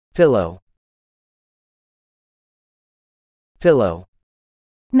Pillow. Pillow.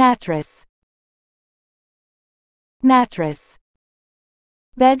 Mattress. Mattress.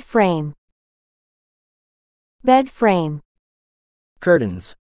 Bed frame. Bed frame.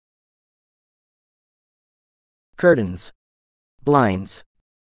 Curtains. Curtains. Blinds.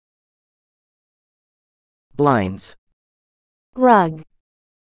 Blinds. Rug.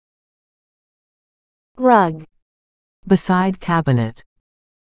 Rug. Beside cabinet.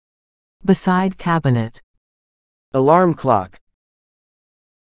 Beside cabinet. Alarm clock.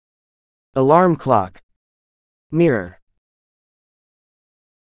 Alarm clock. Mirror.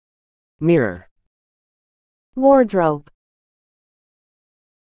 Mirror. Wardrobe.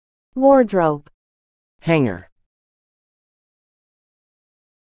 Wardrobe. Hanger.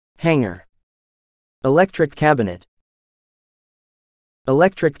 Hanger. Electric cabinet.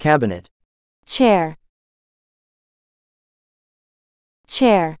 Electric cabinet. Chair.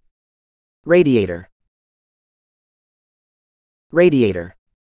 Chair. Radiator. Radiator.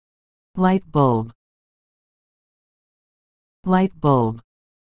 Light bulb. Light bulb.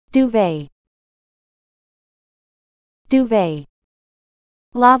 Duvet. Duvet.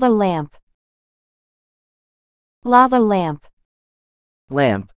 Lava lamp. Lava lamp.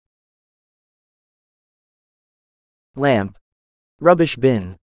 Lamp. Lamp. Rubbish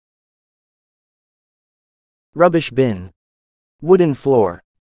bin. Rubbish bin. Wooden floor.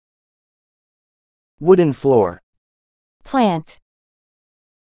 Wooden floor. Plant.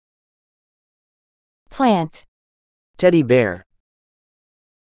 Plant. Teddy bear.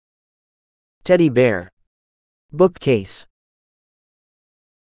 Teddy bear. Bookcase.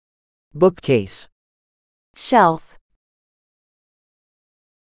 Bookcase. Shelf.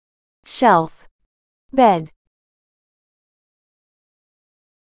 Shelf. Bed.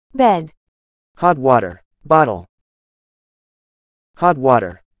 Bed. Hot water. Bottle. Hot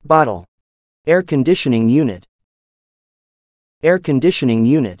water. Bottle. Air conditioning unit. Air conditioning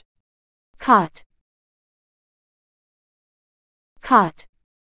unit. Cot. Cot.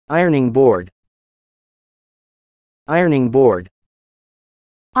 Ironing board. Ironing board.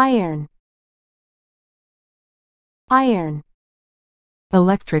 Iron. Iron.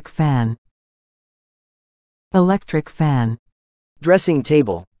 Electric fan. Electric fan. Dressing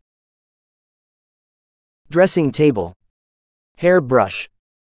table. Dressing table. Hairbrush.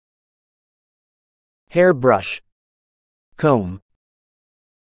 Hairbrush. Comb.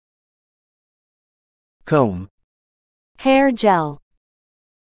 Comb. Hair gel.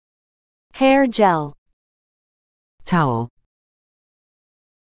 Hair gel. Towel.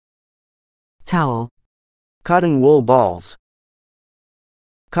 Towel. Cotton wool balls.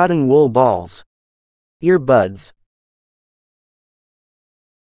 Cotton wool balls. Earbuds.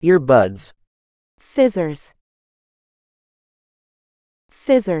 Earbuds. Scissors.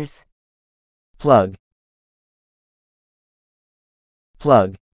 Scissors. Plug.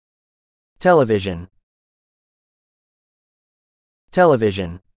 Plug. Television.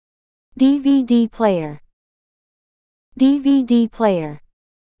 Television. DVD player. DVD player.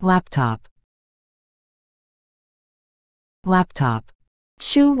 Laptop. Laptop.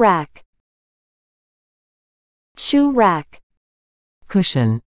 Shoe rack. Shoe rack.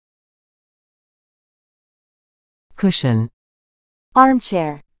 Cushion. Cushion.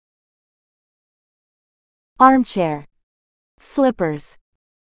 Armchair. Armchair. Slippers.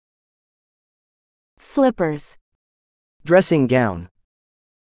 Slippers. Dressing gown.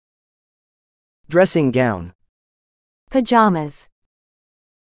 Dressing gown. Pajamas.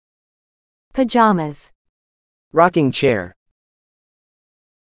 Pajamas. Rocking chair.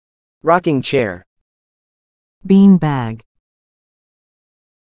 Rocking chair. Bean bag.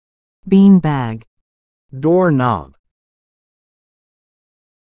 Bean bag. Doorknob.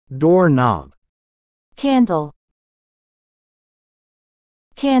 Doorknob. Candle.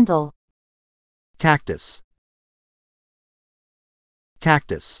 Candle. Cactus.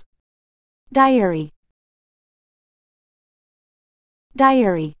 Cactus. Diary.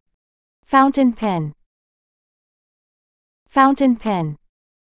 Diary. Fountain pen. Fountain pen.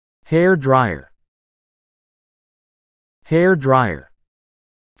 Hair dryer. Hair dryer.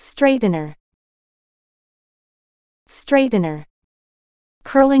 Straightener. Straightener.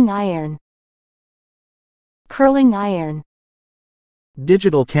 Curling iron. Curling iron.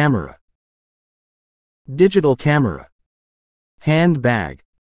 Digital camera. Digital camera. Handbag.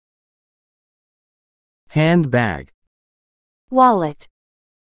 Handbag. Wallet.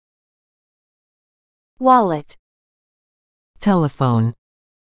 Wallet. Telephone.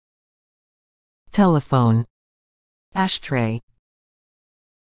 Telephone. Ashtray.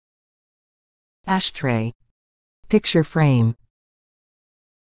 Ashtray. Picture frame.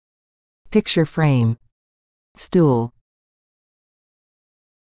 Picture frame. Stool.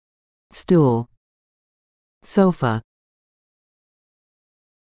 Stool. Sofa.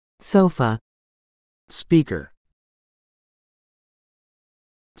 Sofa. Speaker.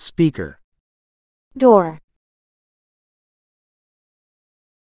 Speaker. Door.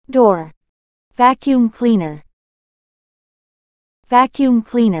 Door. Vacuum cleaner. Vacuum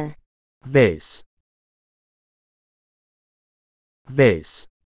cleaner. Vase. Vase.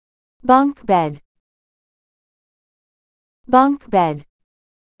 Bunk bed. Bunk bed.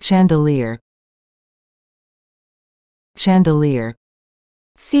 Chandelier. Chandelier.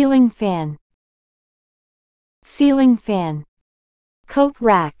 Ceiling fan. Ceiling fan. Coat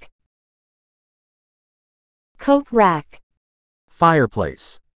rack. Coat rack.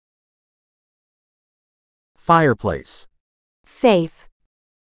 Fireplace. Fireplace. Safe.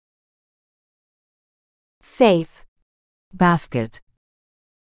 Safe. Basket.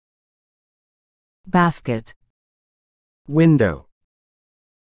 Basket. Window.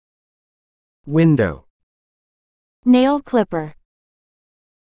 Window. Nail clipper.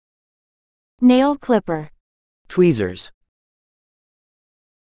 Nail clipper. Tweezers.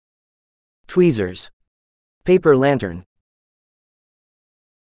 Tweezers. Paper lantern.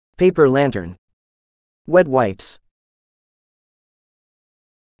 Paper lantern. Wet wipes.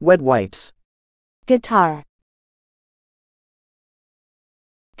 Wet wipes. Guitar.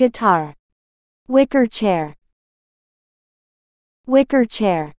 Guitar. Wicker chair. Wicker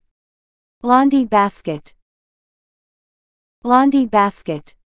chair. Laundry basket. Laundry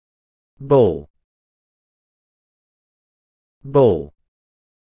basket. Bowl. Bowl.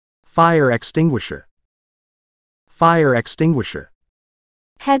 Fire extinguisher. Fire extinguisher.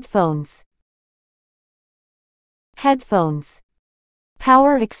 Headphones. Headphones.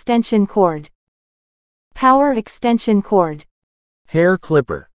 Power extension cord. Power extension cord. Hair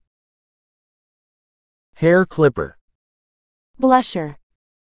clipper. Hair clipper. Blusher.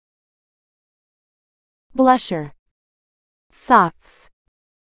 Blusher. Socks.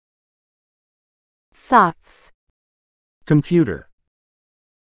 Socks. Computer.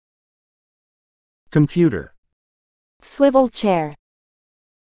 Computer. Swivel chair.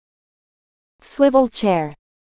 Swivel chair.